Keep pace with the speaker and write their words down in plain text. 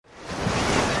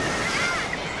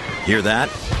Hear that?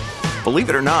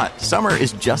 Believe it or not, summer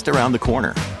is just around the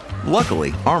corner.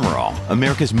 Luckily, Armor All,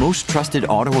 America's most trusted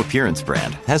auto appearance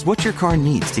brand, has what your car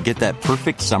needs to get that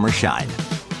perfect summer shine.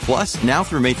 Plus, now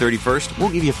through May 31st, we'll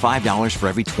give you $5 for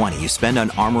every $20 you spend on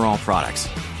Armor All products.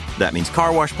 That means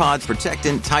car wash pods,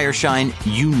 protectant, tire shine,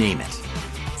 you name it.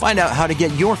 Find out how to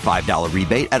get your $5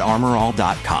 rebate at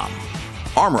armorall.com.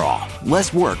 Armor All,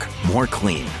 less work, more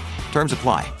clean. Terms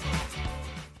apply.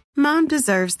 Mom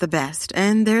deserves the best,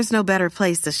 and there's no better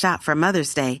place to shop for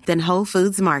Mother's Day than Whole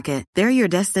Foods Market. They're your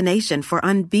destination for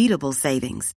unbeatable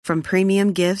savings, from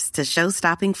premium gifts to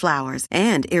show-stopping flowers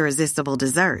and irresistible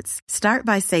desserts. Start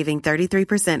by saving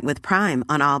 33% with Prime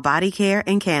on all body care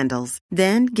and candles.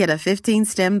 Then get a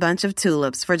 15-stem bunch of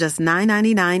tulips for just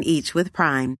 $9.99 each with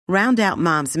Prime. Round out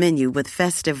Mom's menu with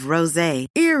festive rosé,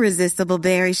 irresistible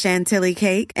berry chantilly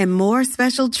cake, and more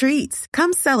special treats.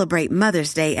 Come celebrate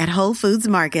Mother's Day at Whole Foods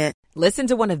Market. Listen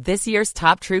to one of this year's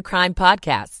top true crime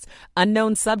podcasts.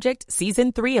 Unknown Subject,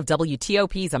 Season 3 of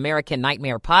WTOP's American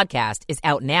Nightmare podcast is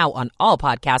out now on all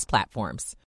podcast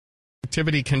platforms.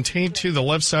 Activity contained to the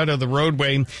left side of the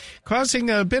roadway, causing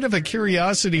a bit of a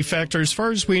curiosity factor. As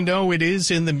far as we know, it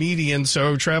is in the median,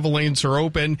 so travel lanes are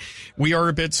open. We are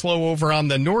a bit slow over on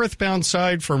the northbound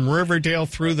side from Riverdale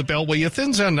through the Beltway. It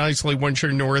thins out nicely once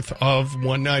you're north of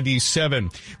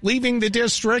 197. Leaving the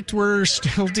district, we're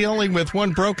still dealing with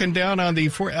one broken down on the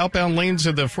outbound lanes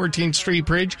of the 14th Street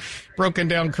Bridge. Broken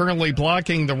down, currently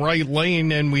blocking the right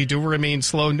lane, and we do remain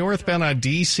slow northbound on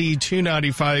DC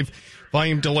 295.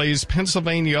 Volume delays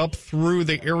Pennsylvania up through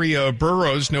the area of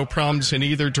Burroughs. No problems in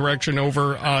either direction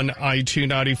over on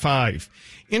I-295.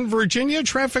 In Virginia,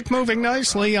 traffic moving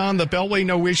nicely on the Beltway.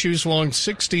 No issues along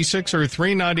 66 or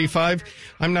 395.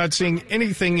 I'm not seeing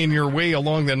anything in your way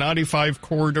along the 95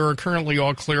 corridor. Currently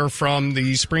all clear from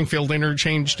the Springfield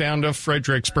interchange down to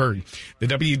Fredericksburg. The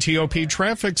WTOP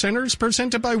Traffic Center is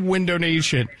presented by Window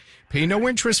Nation. Pay no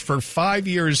interest for 5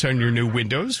 years on your new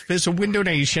windows. Visit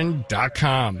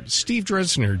windownation.com. Steve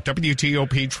Dresner,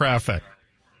 WTOP Traffic.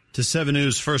 To 7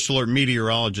 News First Alert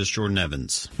meteorologist Jordan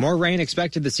Evans. More rain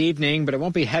expected this evening, but it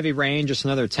won't be heavy rain, just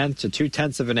another 1/10 to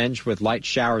 2/10 of an inch with light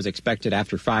showers expected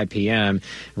after 5 p.m.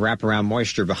 Wraparound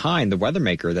moisture behind the weather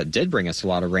maker that did bring us a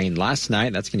lot of rain last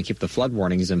night. That's going to keep the flood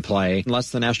warnings in play,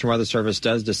 unless the National Weather Service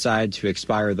does decide to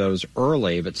expire those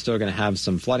early, but still going to have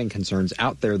some flooding concerns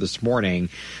out there this morning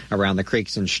around the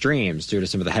creeks and streams due to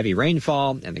some of the heavy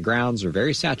rainfall, and the grounds are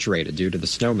very saturated due to the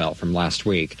snow melt from last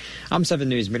week. I'm 7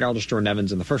 News meteorologist Jordan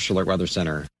Evans in the First Alert Weather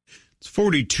Center. It's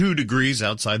 42 degrees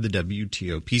outside the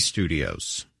WTOP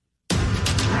studios.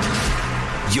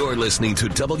 You're listening to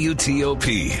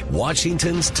WTOP,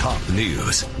 Washington's top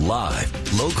news, live,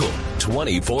 local,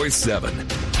 24/7.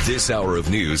 This hour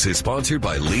of news is sponsored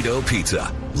by Lido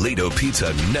Pizza. Lido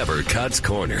Pizza never cuts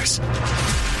corners.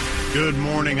 Good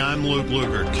morning, I'm Luke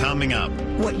Luger. Coming up,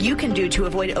 what you can do to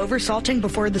avoid oversalting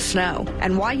before the snow,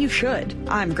 and why you should.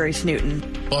 I'm Grace Newton.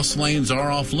 Bus lanes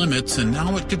are off limits, and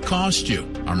now it could cost you.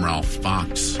 I'm Ralph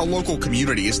Fox. A local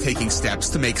community is taking steps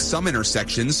to make some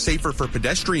intersections safer for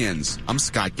pedestrians. I'm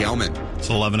Scott Gelman. It's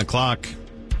 11 o'clock.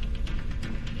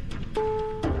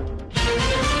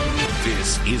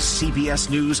 This is CBS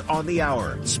News on the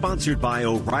Hour, sponsored by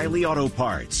O'Reilly Auto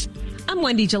Parts. I'm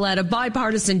Wendy Gillette. A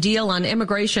bipartisan deal on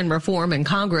immigration reform in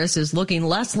Congress is looking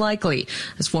less likely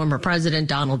as former President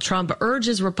Donald Trump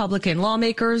urges Republican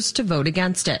lawmakers to vote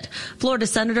against it. Florida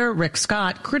Senator Rick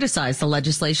Scott criticized the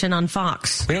legislation on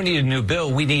Fox. We don't need a new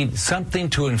bill. We need something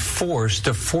to force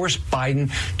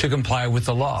Biden to comply with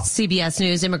the law. CBS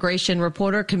News immigration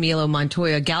reporter Camilo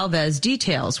Montoya Galvez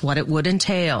details what it would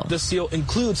entail. This deal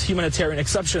includes humanitarian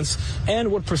exceptions and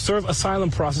would preserve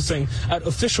asylum processing at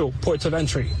official ports of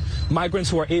entry. Migrants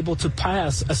who are able to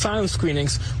pass asylum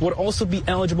screenings would also be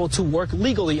eligible to work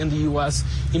legally in the U.S.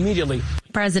 immediately.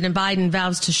 President Biden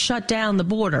vows to shut down the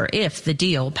border if the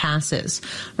deal passes.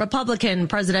 Republican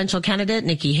presidential candidate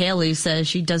Nikki Haley says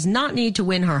she does not need to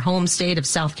win her home state of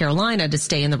South Carolina to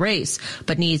stay in the race,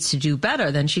 but needs to do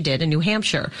better than she did in New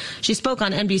Hampshire. She spoke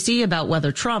on NBC about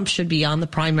whether Trump should be on the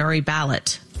primary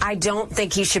ballot. I don't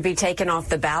think he should be taken off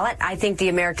the ballot. I think the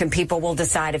American people will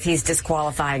decide if he's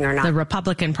disqualifying or not. The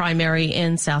Republican primary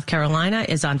in South Carolina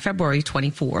is on February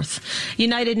 24th.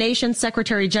 United Nations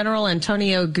Secretary General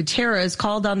Antonio Guterres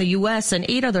called on the U.S. and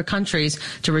 8 other countries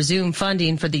to resume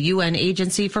funding for the UN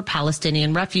Agency for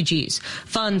Palestinian Refugees.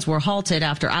 Funds were halted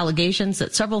after allegations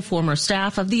that several former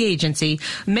staff of the agency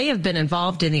may have been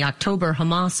involved in the October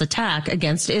Hamas attack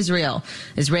against Israel.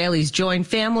 Israelis joined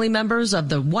family members of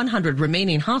the 100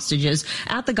 remaining hostages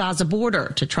at the Gaza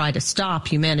border to try to stop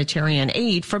humanitarian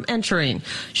aid from entering.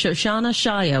 Shoshana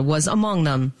Shaya was among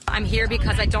them. I'm here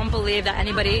because I don't believe that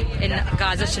anybody in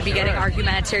Gaza should be getting our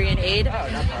humanitarian aid.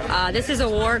 This is a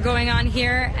war going on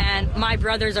here, and my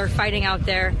brothers are fighting out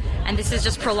there, and this is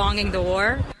just prolonging the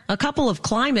war. A couple of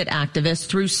climate activists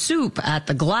threw soup at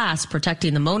the glass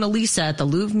protecting the Mona Lisa at the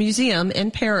Louvre Museum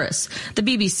in Paris. The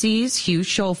BBC's Hugh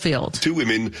Schofield. Two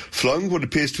women flung what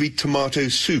appears to be tomato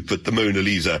soup at the Mona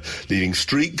Lisa, leaving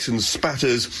streaks and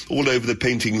spatters all over the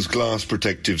painting's glass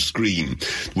protective screen.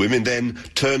 The women then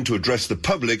turned to address the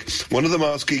public, one of them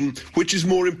asking, which is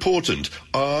more important,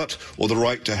 art or the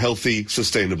right to healthy,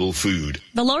 sustainable food?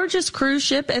 The largest cruise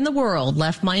ship in the world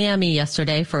left Miami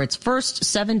yesterday for its first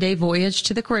 7-day voyage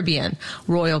to the Caribbean.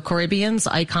 Royal Caribbean's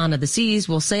Icon of the Seas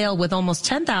will sail with almost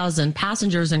 10,000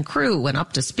 passengers and crew when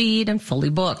up to speed and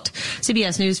fully booked.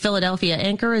 CBS News Philadelphia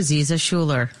anchor Aziza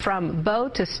Schuler. From bow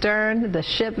to stern, the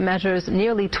ship measures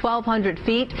nearly 1,200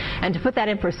 feet. And to put that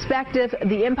in perspective,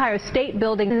 the Empire State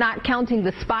Building, not counting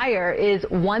the spire, is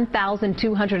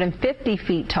 1,250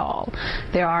 feet tall.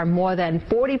 There are more than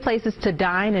 40 places to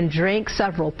dine and drink,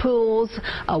 several pools,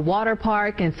 a water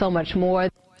park, and so much more.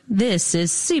 This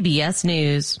is CBS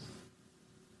News.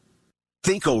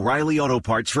 Think O'Reilly Auto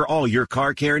Parts for all your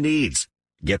car care needs.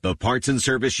 Get the parts and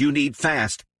service you need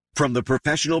fast from the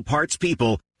professional parts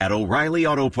people at O'Reilly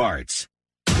Auto Parts.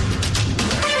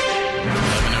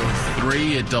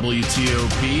 11:03 at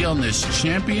WTOP on this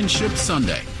Championship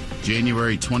Sunday,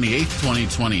 January 28th,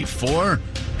 2024.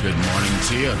 Good morning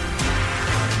to you.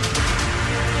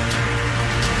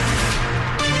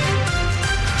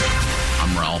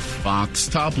 Ralph Fox.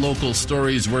 Top local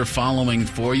stories we're following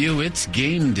for you. It's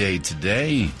game day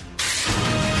today.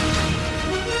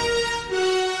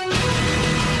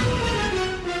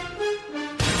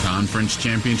 Conference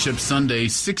Championship Sunday,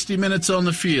 60 minutes on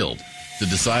the field to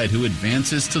decide who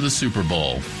advances to the Super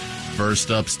Bowl.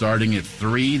 First up, starting at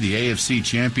 3, the AFC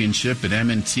Championship at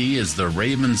M&T as the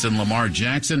Ravens and Lamar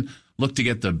Jackson look to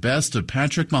get the best of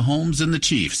Patrick Mahomes and the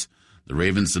Chiefs. The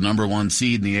Ravens, the number 1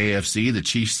 seed in the AFC, the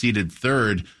Chiefs seeded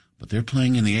 3rd, but they're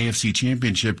playing in the AFC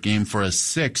Championship game for a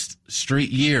 6th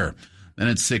straight year. Then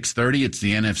at 6:30, it's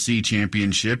the NFC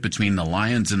Championship between the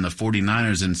Lions and the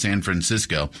 49ers in San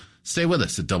Francisco. Stay with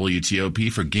us at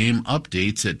WTOP for game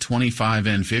updates at 25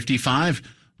 and 55.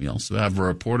 We also have a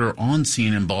reporter on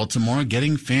scene in Baltimore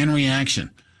getting fan reaction.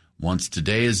 Once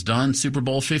today is done, Super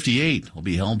Bowl 58 will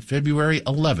be held February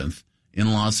 11th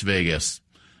in Las Vegas.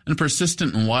 And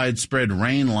persistent and widespread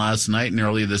rain last night and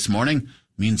early this morning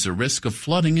means the risk of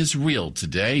flooding is real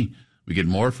today. We get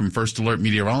more from First Alert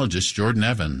meteorologist Jordan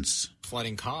Evans.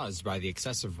 Flooding caused by the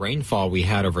excessive rainfall we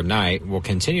had overnight will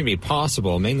continue to be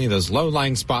possible, mainly those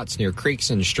low-lying spots near creeks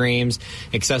and streams.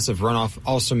 Excessive runoff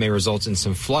also may result in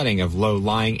some flooding of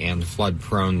low-lying and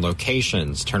flood-prone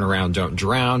locations. Turn around, don't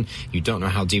drown. You don't know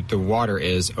how deep the water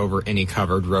is over any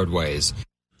covered roadways.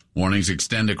 Warnings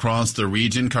extend across the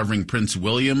region, covering Prince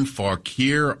William,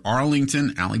 Fauquier,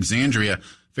 Arlington, Alexandria,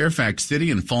 Fairfax City,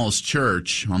 and Falls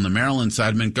Church on the Maryland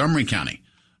side of Montgomery County.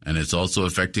 And it's also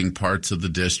affecting parts of the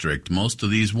district. Most of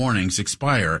these warnings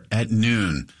expire at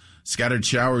noon. Scattered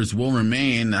showers will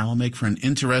remain. That will make for an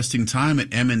interesting time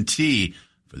at M&T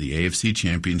for the AFC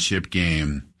Championship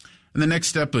game. And the next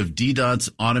step of DDOT's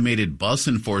automated bus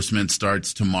enforcement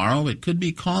starts tomorrow. It could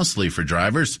be costly for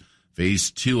drivers.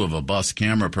 Phase 2 of a bus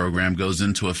camera program goes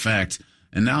into effect,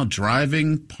 and now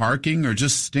driving, parking, or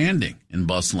just standing in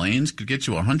bus lanes could get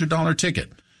you a $100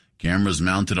 ticket. Cameras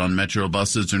mounted on Metro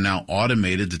buses are now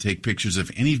automated to take pictures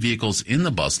of any vehicles in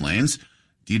the bus lanes.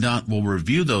 DDOT will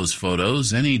review those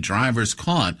photos. Any drivers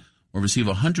caught will receive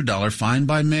a $100 fine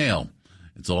by mail.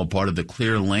 It's all part of the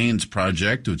Clear Lanes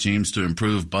project, which aims to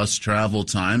improve bus travel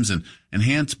times and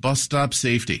enhance bus stop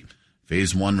safety.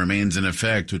 Phase 1 remains in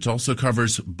effect, which also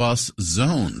covers bus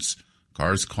zones,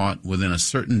 cars caught within a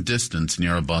certain distance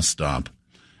near a bus stop.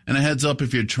 And a heads up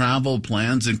if your travel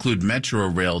plans include Metro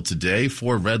Rail today.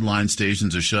 4 Red Line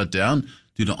stations are shut down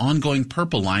due to ongoing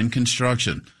Purple Line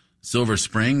construction. Silver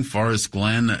Spring, Forest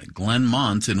Glen,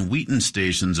 Glenmont, and Wheaton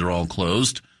stations are all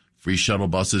closed. Free shuttle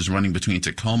buses running between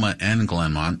Tacoma and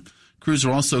Glenmont. Crews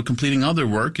are also completing other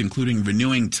work, including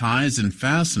renewing ties and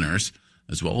fasteners,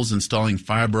 as well as installing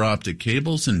fiber optic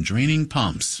cables and draining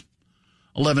pumps.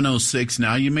 11:06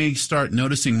 now. You may start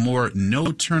noticing more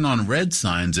no turn on red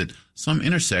signs at some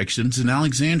intersections in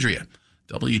Alexandria.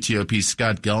 WTOP's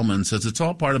Scott Gelman says it's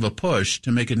all part of a push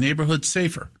to make a neighborhood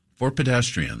safer for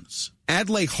pedestrians.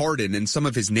 Adlai Hardin and some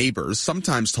of his neighbors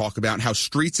sometimes talk about how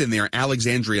streets in their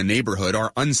Alexandria neighborhood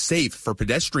are unsafe for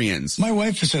pedestrians. My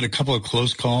wife has had a couple of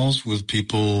close calls with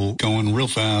people going real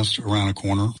fast around a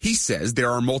corner. He says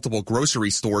there are multiple grocery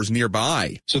stores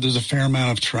nearby. So there's a fair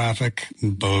amount of traffic,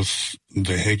 both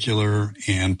vehicular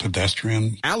and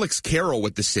pedestrian. Alex Carroll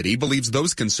with the city believes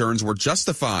those concerns were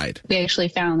justified. We actually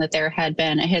found that there had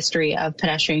been a history of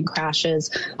pedestrian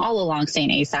crashes all along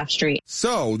St. Asaph Street.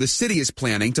 So the city is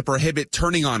planning to prohibit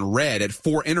turning on red at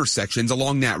 4 intersections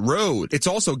along that road. It's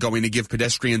also going to give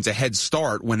pedestrians a head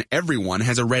start when everyone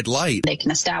has a red light. They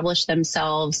can establish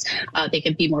themselves. They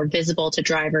can be more visible to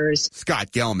drivers.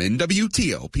 Scott Gelman,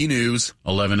 WTOP News.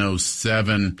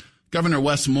 11:07. Governor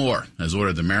Wes Moore has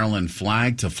ordered the Maryland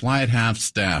flag to fly at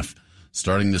half-staff.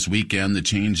 Starting this weekend, the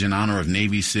change in honor of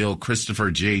Navy SEAL Christopher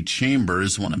J.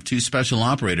 Chambers, one of 2 special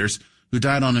operators who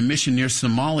died on a mission near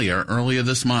Somalia earlier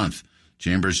this month.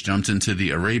 Chambers jumped into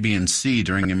the Arabian Sea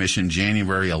during a mission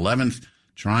January 11th,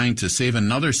 trying to save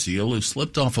another SEAL who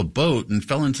slipped off a boat and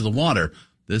fell into the water,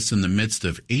 this in the midst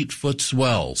of 8-foot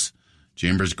swells.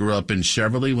 Chambers grew up in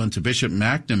Cheverly, went to Bishop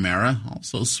McNamara,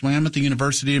 also swam at the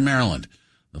University of Maryland.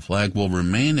 The flag will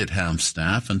remain at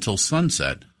half-staff until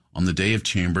sunset on the day of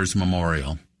Chambers'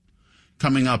 memorial.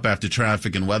 Coming up after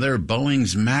traffic and weather,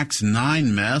 Boeing's MAX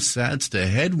 9 mess adds to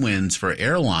headwinds for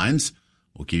airlines.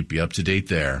 We'll keep you up to date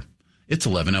there. It's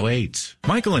 11:08.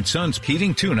 Michael and Son's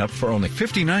heating tune-up for only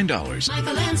 $59.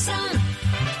 Michael and Son.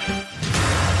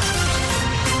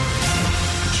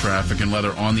 Traffic and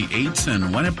weather on the 8s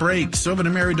and when it breaks. Over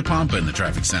to Mary DePompa in the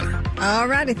traffic center. All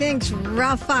righty, thanks,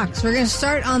 Ralph Fox. We're going to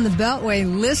start on the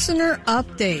Beltway listener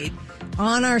update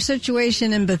on our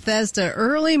situation in Bethesda.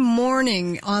 Early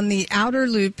morning on the outer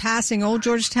loop passing Old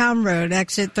Georgetown Road,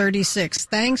 exit 36.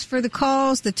 Thanks for the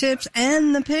calls, the tips,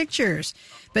 and the pictures.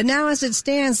 But now as it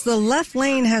stands, the left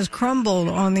lane has crumbled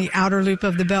on the outer loop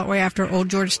of the Beltway after Old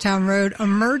Georgetown Road.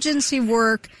 Emergency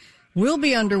work will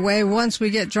be underway once we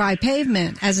get dry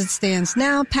pavement. As it stands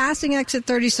now, passing exit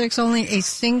 36, only a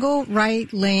single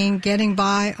right lane getting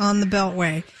by on the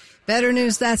Beltway. Better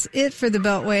news, that's it for the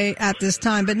Beltway at this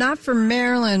time, but not for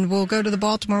Maryland. We'll go to the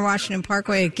Baltimore-Washington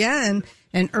Parkway again.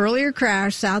 An earlier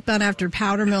crash southbound after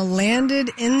Powder Mill landed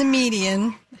in the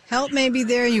median. Help may be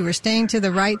there. You were staying to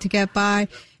the right to get by.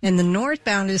 And the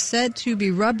northbound is said to be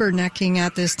rubbernecking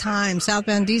at this time.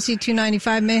 Southbound DC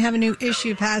 295 may have a new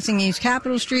issue passing East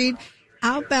Capitol Street.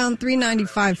 Outbound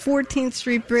 395 14th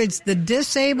Street Bridge, the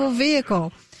disabled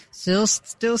vehicle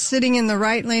still sitting in the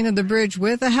right lane of the bridge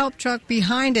with a help truck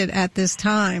behind it at this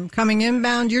time. Coming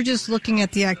inbound, you're just looking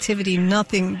at the activity,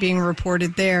 nothing being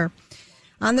reported there.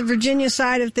 On the Virginia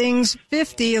side of things,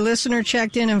 50, a listener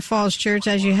checked in Falls Church.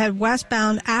 As you head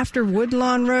westbound after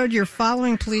Woodlawn Road, you're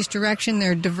following police direction.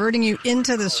 They're diverting you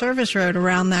into the service road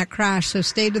around that crash, so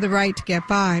stay to the right to get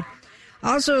by.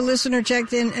 Also, a listener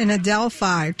checked in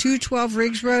Adelphi, 212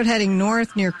 Riggs Road, heading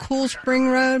north near Cool Spring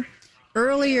Road.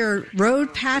 Earlier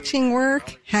road patching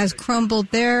work has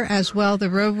crumbled there as well. The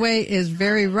roadway is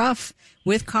very rough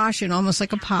with caution, almost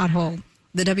like a pothole.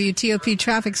 The WTOP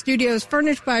Traffic Studio is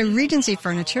furnished by Regency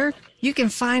Furniture. You can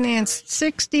finance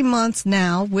 60 months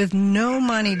now with no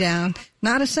money down,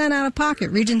 not a cent out of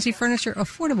pocket. Regency Furniture,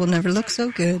 affordable, never looked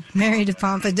so good. Mary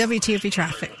DePompa, WTOP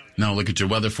Traffic. Now look at your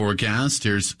weather forecast.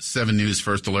 Here's 7 News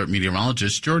First Alert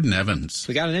meteorologist Jordan Evans.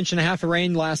 We got 1.5 inches of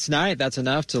rain last night. That's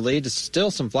enough to lead to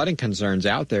still some flooding concerns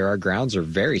out there. Our grounds are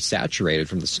very saturated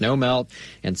from the snow melt.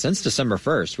 And since December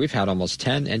 1st, we've had almost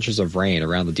 10 inches of rain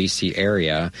around the D.C.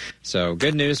 area. So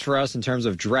good news for us in terms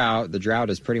of drought. The drought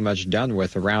is pretty much done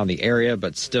with around the area,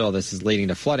 but still this is leading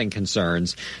to flooding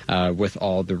concerns with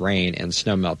all the rain and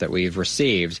snow melt that we've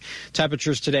received.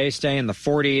 Temperatures today stay in the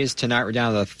 40s. Tonight we're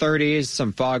down to the 30s.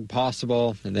 Some fog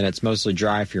possible, and then it's mostly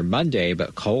dry for your Monday,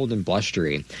 but cold and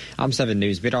blustery. I'm 7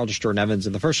 News meteorologist Jordan Evans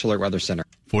in the First Alert Weather Center.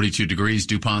 42 degrees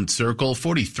DuPont Circle,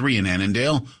 43 in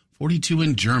Annandale, 42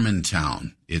 in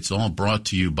Germantown. It's all brought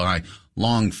to you by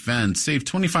Long Fence. Save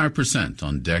 25%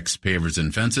 on decks, pavers,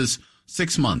 and fences.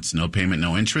 6 months, no payment,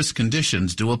 no interest.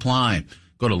 Conditions do apply.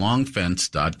 Go to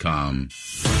longfence.com.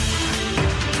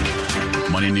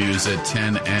 Money news at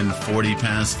 10 and 40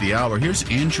 past the hour. Here's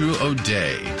Andrew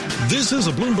O'Day. This is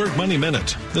a Bloomberg Money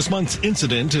Minute. This month's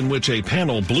incident in which a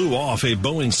panel blew off a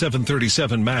Boeing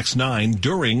 737 MAX 9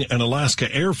 during an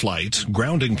Alaska air flight,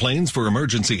 grounding planes for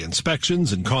emergency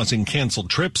inspections and causing canceled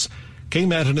trips,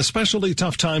 came at an especially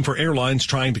tough time for airlines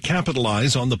trying to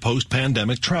capitalize on the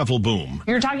post-pandemic travel boom.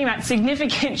 You're talking about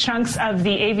significant chunks of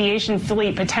the aviation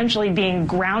fleet potentially being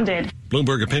grounded.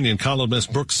 Bloomberg opinion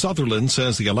columnist Brooke Sutherland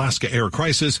says the Alaska air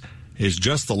crisis is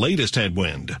just the latest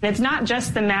headwind. It's not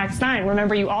just the MAX 9.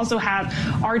 Remember, you also have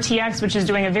RTX, which is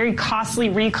doing a very costly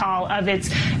recall of its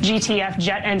GTF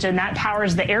jet engine that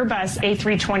powers the Airbus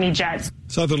A320 jets.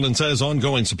 Sutherland says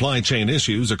ongoing supply chain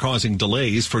issues are causing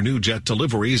delays for new jet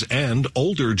deliveries and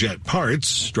older jet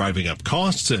parts, driving up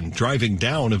costs and driving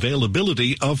down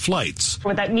availability of flights.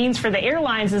 What that means for the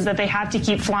airlines is that they have to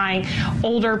keep flying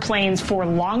older planes for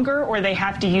longer, or they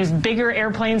have to use bigger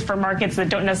airplanes for markets that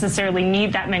don't necessarily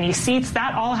need that many seats.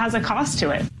 That all has a cost to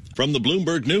it. From the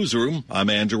Bloomberg Newsroom, I'm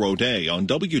Andrew O'Day on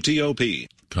WTOP.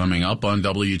 Coming up on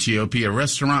WTOP, a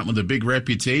restaurant with a big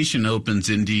reputation opens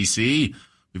in D.C.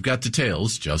 We've got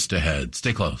details just ahead.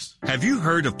 Stay close. Have you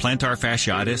heard of plantar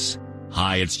fasciitis?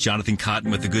 Hi, it's Jonathan Cotton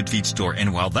with the Good Feet Store,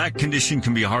 and while that condition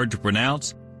can be hard to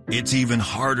pronounce, it's even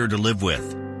harder to live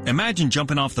with. Imagine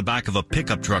jumping off the back of a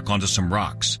pickup truck onto some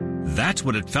rocks. That's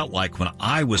what it felt like when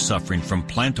I was suffering from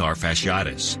plantar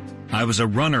fasciitis. I was a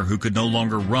runner who could no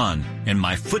longer run, and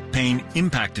my foot pain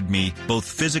impacted me both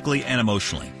physically and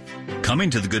emotionally. Coming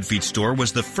to the Good Feet Store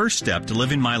was the first step to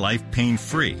living my life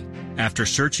pain-free. After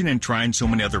searching and trying so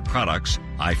many other products,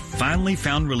 I finally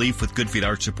found relief with Good Feet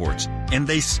Arch Supports, and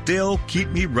they still keep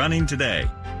me running today.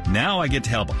 Now I get to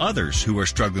help others who are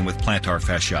struggling with plantar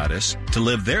fasciitis to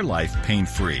live their life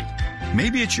pain-free.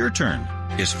 Maybe it's your turn.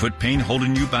 Is foot pain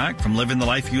holding you back from living the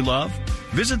life you love?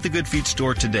 Visit the Good Feet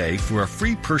Store today for a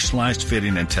free personalized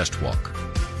fitting and test walk.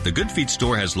 The Good Feet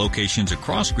Store has locations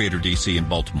across Greater D.C. and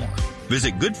Baltimore.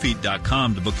 Visit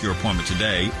goodfeet.com to book your appointment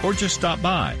today or just stop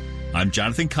by. I'm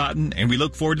Jonathan Cotton, and we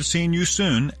look forward to seeing you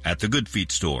soon at the Good Feet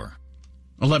Store.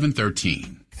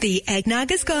 11:13. The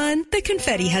eggnog is gone. The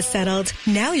confetti has settled.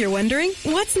 Now you're wondering,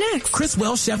 what's next?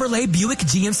 Criswell Chevrolet Buick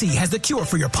GMC has the cure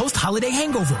for your post-holiday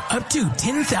hangover. Up to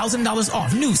 $10,000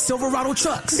 off new Silverado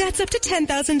trucks. That's up to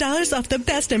 $10,000 off the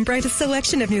best and brightest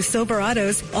selection of new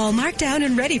Silverados. All marked down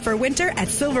and ready for winter at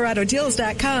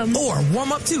SilveradoDeals.com. Or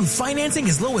warm up to financing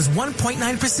as low as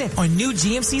 1.9% on new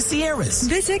GMC Sierras.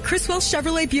 Visit Criswell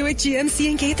Chevrolet Buick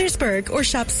GMC in Gaithersburg or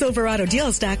shop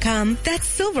SilveradoDeals.com.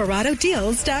 That's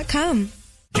SilveradoDeals.com.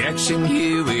 Jackson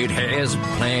Hewitt has a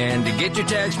plan to get your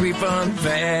tax refund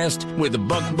fast with a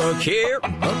buck here,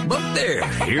 buck there.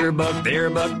 Here a buck, there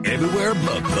a buck, everywhere a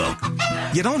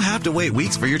buck. You don't have to wait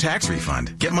weeks for your tax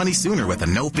refund. Get money sooner with a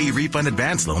no-fee refund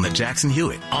advance loan at Jackson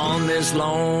Hewitt. On this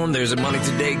loan, there's a money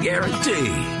today guarantee.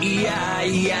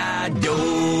 E-I-E-I-Do.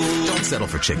 Don't settle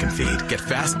for chicken feed. Get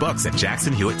fast bucks at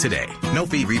Jackson Hewitt today.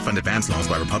 No-fee refund advance loans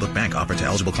by Republic Bank offered to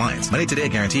eligible clients. Money today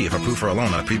guarantee if approved for a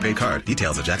loan on a prepaid card.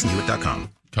 Details at jacksonhewitt.com.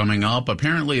 Coming up,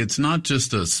 apparently it's not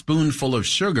just a spoonful of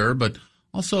sugar, but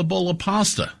also a bowl of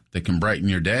pasta that can brighten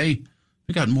your day.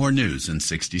 We got more news in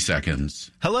 60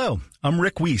 seconds. Hello, I'm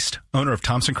Rick Wiest, owner of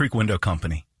Thompson Creek Window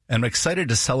Company, and I'm excited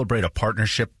to celebrate a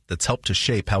partnership that's helped to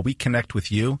shape how we connect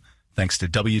with you thanks to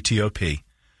WTOP.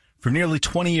 For nearly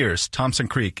 20 years, Thompson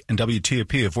Creek and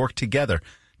WTOP have worked together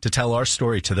to tell our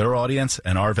story to their audience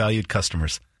and our valued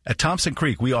customers. At Thompson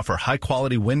Creek, we offer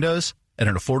high-quality windows at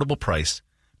an affordable price.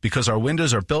 Because our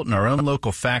windows are built in our own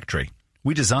local factory,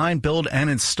 we design, build, and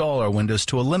install our windows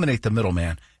to eliminate the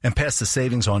middleman and pass the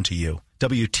savings on to you.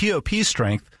 WTOP's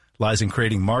strength lies in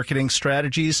creating marketing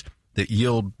strategies that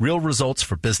yield real results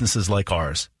for businesses like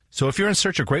ours. So if you're in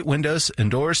search of great windows and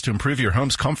doors to improve your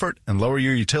home's comfort and lower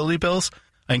your utility bills,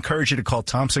 I encourage you to call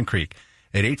Thompson Creek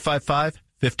at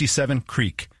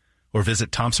 855-57-CREEK or visit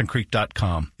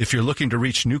thompsoncreek.com. If you're looking to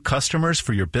reach new customers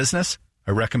for your business,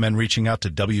 I recommend reaching out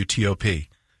to WTOP.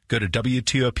 Go to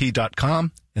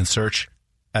WTOP.com and search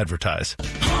Advertise.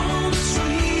 Home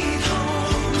sweet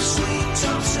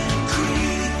Thompson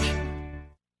Creek.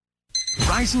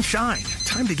 Rise and shine.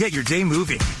 Time to get your day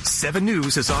moving. 7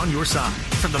 News is on your side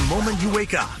from the moment you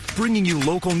wake up, bringing you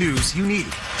local news you need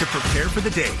to prepare for the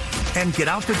day and get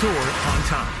out the door on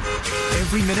time.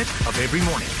 Every minute of every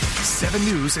morning, 7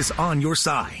 News is on your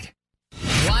side.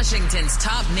 Washington's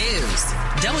top news,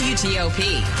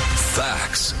 WTOP.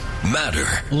 Facts matter.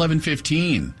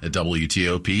 11:15 at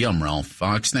WTOP. I'm Ralph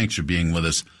Fox. Thanks for being with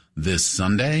us this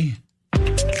Sunday. A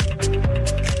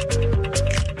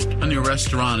new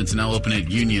restaurant is now open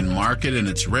at Union Market, and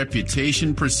its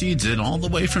reputation precedes it all the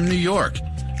way from New York.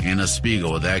 Anna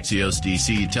Spiegel with Axios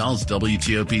DC tells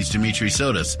WTOP's Dimitri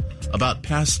Sotis about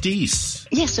Pastis.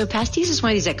 Yeah, so Pastis is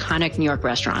one of these iconic New York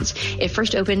restaurants. It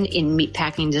first opened in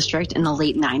Meatpacking District in the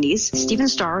late 90s. Steven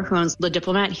Starr, who owns Le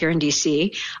Diplomat here in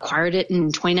D.C., acquired it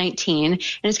in 2019, and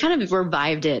it's kind of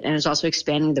revived it and is also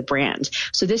expanding the brand.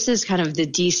 So this is kind of the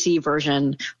D.C.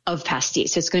 version of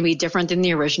Pastis. It's going to be different than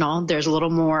the original. There's a little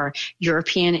more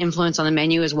European influence on the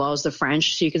menu as well as the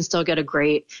French, so you can still get a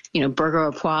great, burger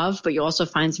au poivre, but you'll also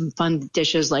find some fun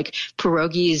dishes like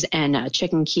pierogies and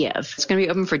chicken Kiev. It's going to be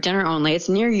open for dinner only. It's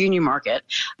near Union Market,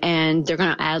 and they're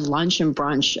going to add lunch and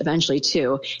brunch eventually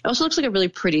too. It also looks like a really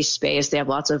pretty space. They have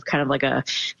lots of kind of like a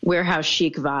warehouse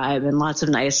chic vibe and lots of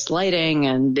nice lighting,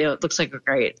 and it looks like a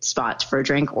great spot for a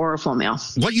drink or a full meal.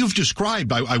 What you've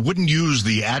described, I wouldn't use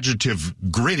the adjective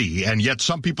gritty, and yet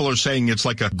some people are saying it's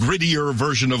like a grittier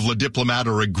version of Le Diplomat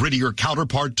or a grittier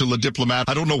counterpart to Le Diplomat.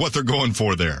 I don't know what they're going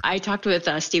for there. I talked with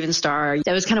Steven Starr.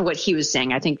 That was kind of what he was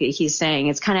saying. I think that he's saying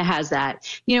it's kind of has that,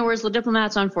 whereas Le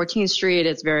Diplomat's on 14th Street,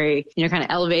 it's very, kind of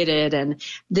elevated. And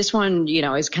this one,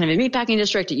 is kind of a meatpacking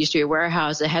district. It used to be a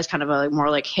warehouse. It has kind of a more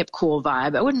like hip, cool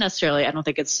vibe. I don't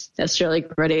think it's necessarily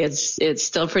gritty. It's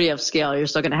still pretty upscale. You're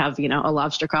still going to have, a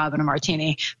lobster crab and a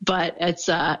martini, but it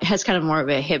has kind of more of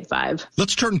a hip vibe.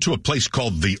 Let's turn to a place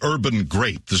called the Urban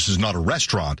Grape. This is not a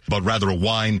restaurant, but rather a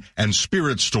wine and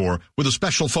spirit store with a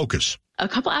special focus. A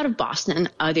couple out of Boston,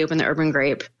 they opened the Urban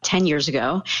Grape 10 years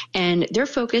ago, and their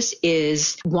focus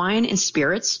is wine and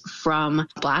spirits from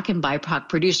Black and BIPOC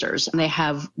producers. And they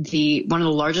have one of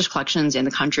the largest collections in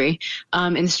the country.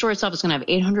 And the store itself is going to have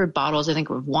 800 bottles, I think,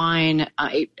 of wine,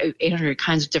 800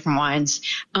 kinds of different wines.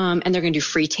 And they're going to do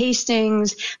free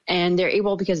tastings. And they're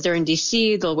able, because they're in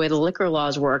D.C., the way the liquor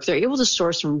laws work, they're able to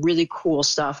source some really cool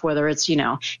stuff, whether it's,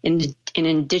 an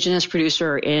indigenous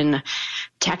producer in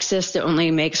Texas that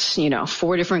only makes,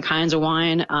 4 different kinds of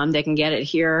wine. They can get it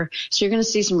here. So you're going to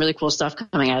see some really cool stuff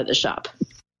coming out of the shop.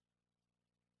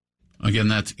 Again,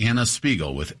 that's Anna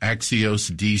Spiegel with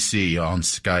Axios DC on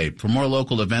Skype. For more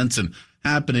local events and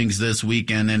happenings this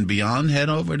weekend and beyond, head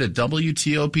over to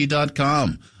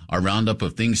WTOP.com. Our roundup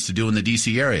of things to do in the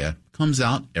DC area comes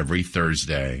out every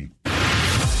Thursday.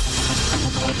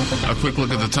 A quick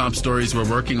look at the top stories we're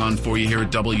working on for you here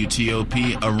at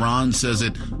WTOP. Iran says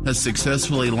it has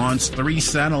successfully launched 3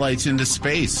 satellites into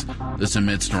space. This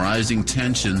amidst rising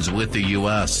tensions with the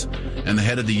U.S. And the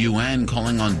head of the UN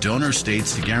calling on donor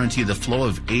states to guarantee the flow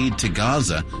of aid to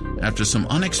Gaza after some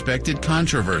unexpected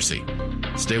controversy.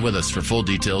 Stay with us for full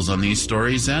details on these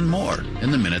stories and more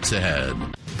in the minutes ahead.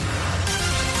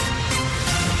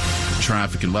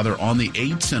 Traffic and weather on the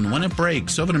 8s and when it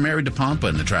breaks. Over to Mary DePompa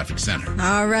in the traffic center.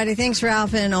 All righty. Thanks,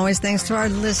 Ralph. And always thanks to our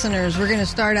listeners. We're going to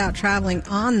start out traveling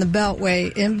on the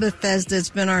Beltway in Bethesda.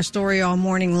 It's been our story all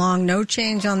morning long. No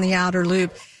change on the outer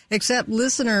loop, except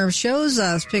listener shows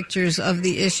us pictures of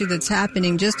the issue that's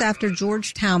happening just after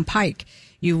Georgetown Pike.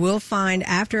 You will find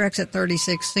after exit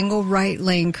 36, single right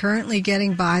lane currently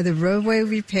getting by the roadway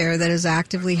repair that is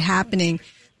actively happening.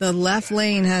 The left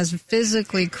lane has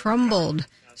physically crumbled.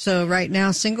 So right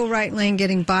now, single right lane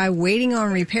getting by, waiting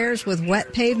on repairs with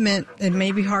wet pavement. It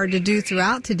may be hard to do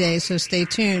throughout today, so stay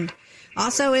tuned.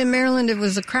 Also in Maryland, it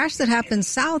was a crash that happened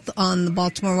south on the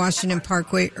Baltimore-Washington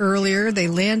Parkway earlier. They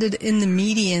landed in the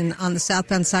median on the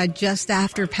southbound side just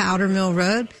after Powder Mill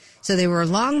Road. So they were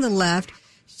along the left,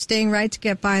 staying right to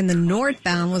get by, and the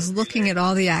northbound was looking at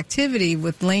all the activity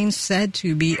with lanes said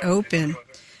to be open.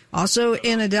 Also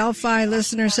in Adelphi,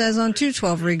 listener says on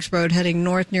 212 Riggs Road heading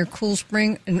north near Cool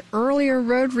Spring, an earlier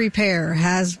road repair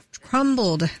has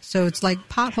crumbled. So it's like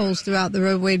potholes throughout the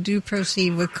roadway. Do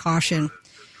proceed with caution.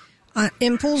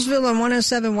 In Poolsville on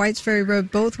 107 Whites Ferry Road,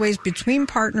 both ways between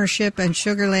Partnership and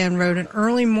Sugarland Road, an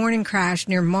early morning crash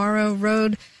near Morrow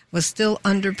Road was still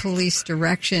under police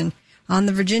direction. On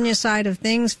the Virginia side of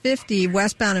things, 50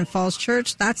 westbound in Falls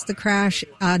Church, that's the crash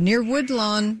near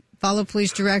Woodlawn. Follow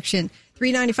police direction.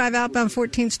 395 outbound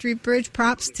 14th Street Bridge,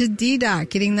 props to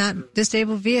DDOT, getting that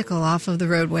disabled vehicle off of the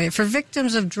roadway. For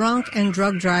victims of drunk and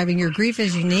drug driving, your grief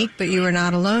is unique, but you are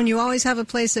not alone. You always have a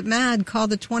place at MADD. Call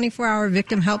the 24-hour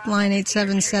victim helpline,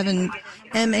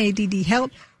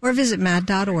 877-MADD-HELP, or visit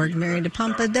MADD.org. Mary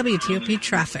DePompa, WTOP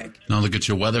Traffic. Now look at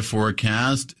your weather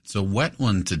forecast. It's a wet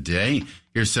one today.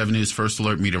 Here's 7 News First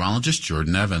Alert meteorologist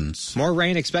Jordan Evans. More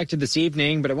rain expected this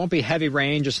evening, but it won't be heavy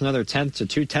rain, just another 1/10 to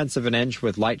 2/10 of an inch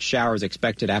with light showers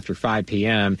expected after 5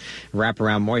 p.m.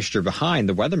 Wraparound moisture behind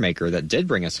the weather maker that did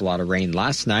bring us a lot of rain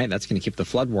last night. That's going to keep the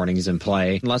flood warnings in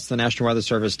play, unless the National Weather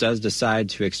Service does decide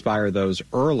to expire those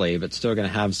early, but still going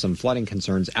to have some flooding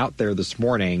concerns out there this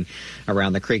morning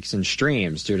around the creeks and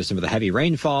streams due to some of the heavy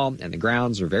rainfall, and the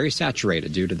grounds are very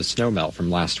saturated due to the snowmelt from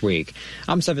last week.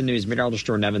 I'm 7 News meteorologist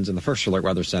Jordan Evans in the First Alert Alert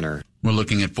Weather Center. We're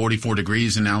looking at 44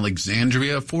 degrees in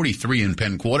Alexandria, 43 in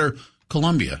Penn Quarter,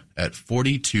 Columbia at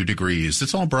 42 degrees.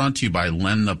 It's all brought to you by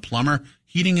Len the Plumber,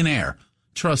 Heating and Air.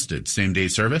 Trusted same-day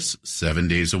service, 7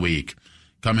 days a week.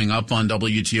 Coming up on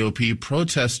WTOP,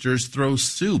 protesters throw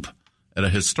soup at a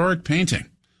historic painting.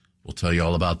 We'll tell you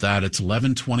all about that. It's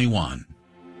 11:21.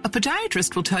 A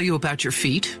podiatrist will tell you about your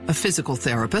feet. A physical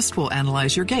therapist will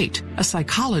analyze your gait. A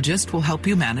psychologist will help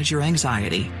you manage your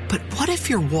anxiety. But what if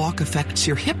your walk affects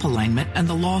your hip alignment and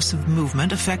the loss of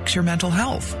movement affects your mental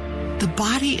health? The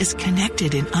body is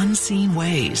connected in unseen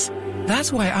ways.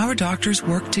 That's why our doctors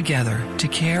work together to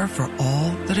care for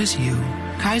all that is you.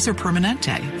 Kaiser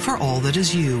Permanente, for all that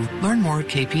is you. Learn more at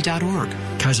kp.org.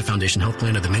 Kaiser Foundation Health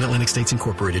Plan of the Mid-Atlantic States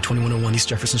Incorporated, 2101 East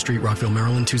Jefferson Street, Rockville,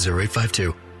 Maryland,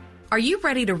 20852. Are you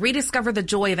ready to rediscover the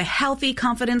joy of a healthy,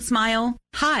 confident smile?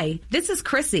 Hi, this is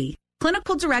Chrissy,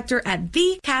 Clinical Director at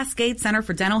the Cascade Center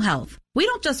for Dental Health. We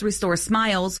don't just restore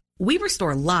smiles, we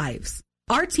restore lives.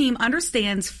 Our team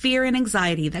understands fear and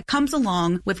anxiety that comes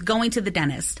along with going to the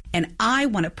dentist, and I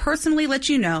want to personally let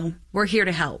you know we're here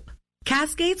to help.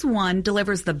 Cascades One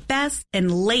delivers the best and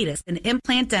latest in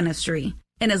implant dentistry.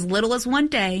 In as little as 1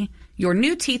 day, your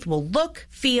new teeth will look,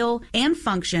 feel, and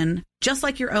function just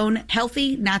like your own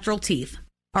healthy, natural teeth.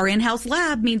 Our in-house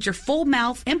lab means your full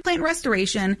mouth implant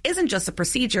restoration isn't just a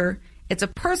procedure, it's a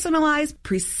personalized,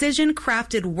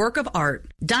 precision-crafted work of art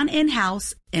done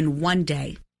in-house in 1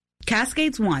 day.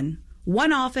 Cascades One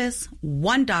office,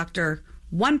 one doctor,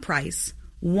 one price,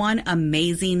 one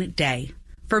amazing day.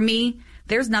 For me,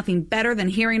 there's nothing better than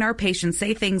hearing our patients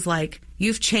say things like,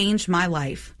 "You've changed my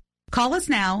life." Call us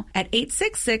now at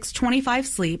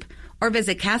 866-25-SLEEP or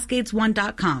visit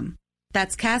Cascades1.com.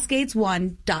 That's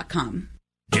Cascades1.com.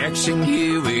 Jackson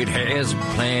Hewitt has a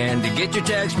plan to get your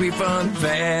tax refund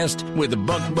fast with a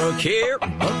buck here,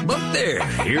 buck there.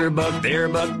 Here a buck, there a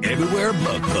buck, everywhere a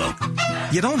buck.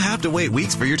 You don't have to wait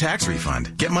weeks for your tax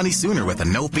refund. Get money sooner with a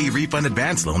no-fee refund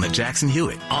advance loan at Jackson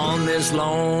Hewitt. On this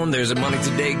loan, there's a money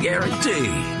today guarantee.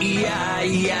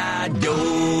 E-I-E-I-DO.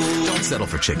 Don't settle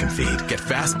for chicken feed. Get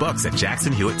fast bucks at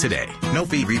Jackson Hewitt today.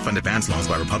 No-fee refund advance loans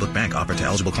by Republic Bank offered to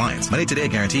eligible clients. Money today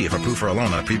guarantee if approved for a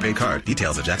loan on a prepaid card.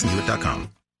 Details at jacksonhewitt.com.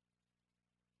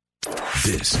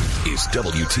 This is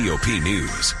WTOP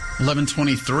News.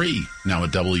 11:23 now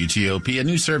at WTOP. A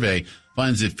new survey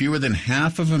finds that fewer than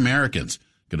half of Americans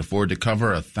could afford to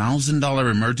cover a $1,000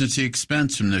 emergency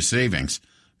expense from their savings.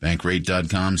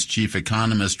 Bankrate.com's chief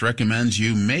economist recommends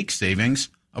you make savings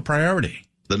a priority.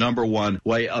 The number one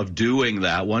way of doing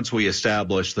that, once we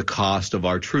establish the cost of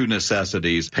our true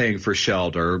necessities, paying for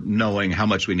shelter, knowing how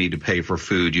much we need to pay for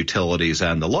food, utilities,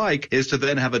 and the like, is to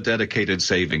then have a dedicated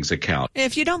savings account.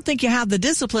 If you don't think you have the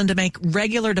discipline to make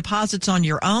regular deposits on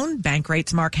your own,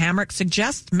 Bankrate's Mark Hamrick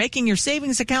suggests making your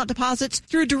savings account deposits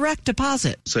through direct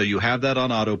deposit. So you have that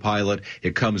on autopilot.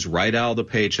 It comes right out of the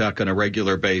paycheck on a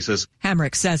regular basis.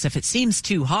 Hamrick says if it seems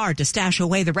too hard to stash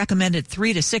away the recommended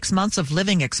 3 to 6 months of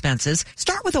living expenses,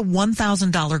 start with a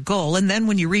 $1,000 goal, and then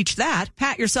when you reach that,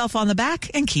 pat yourself on the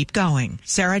back and keep going.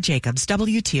 Sarah Jacobs,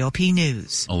 WTOP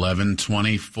News.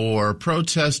 11:24.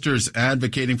 Protesters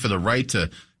advocating for the right to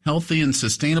healthy and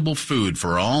sustainable food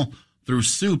for all through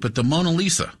soup at the Mona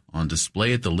Lisa on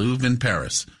display at the Louvre in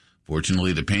Paris.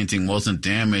 Fortunately, the painting wasn't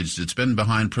damaged. It's been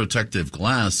behind protective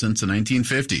glass since the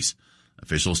 1950s.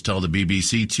 Officials tell the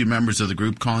BBC 2 members of the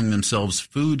group calling themselves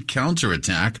Food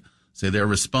Counterattack say they're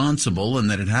responsible and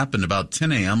that it happened about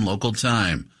 10 a.m. local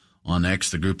time. On X,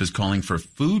 the group is calling for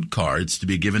food cards to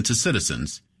be given to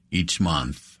citizens each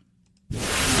month.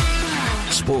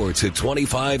 Sports at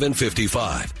 25 and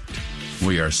 55.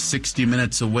 We are 60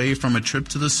 minutes away from a trip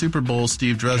to the Super Bowl,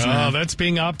 Steve Dresner. Oh, that's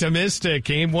being optimistic.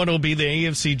 Game 1 will be the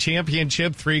AFC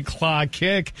Championship 3:00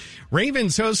 kick.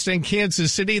 Ravens hosting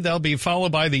Kansas City. They'll be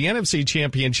followed by the NFC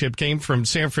Championship game from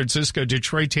San Francisco.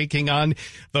 Detroit taking on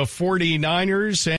the 49ers.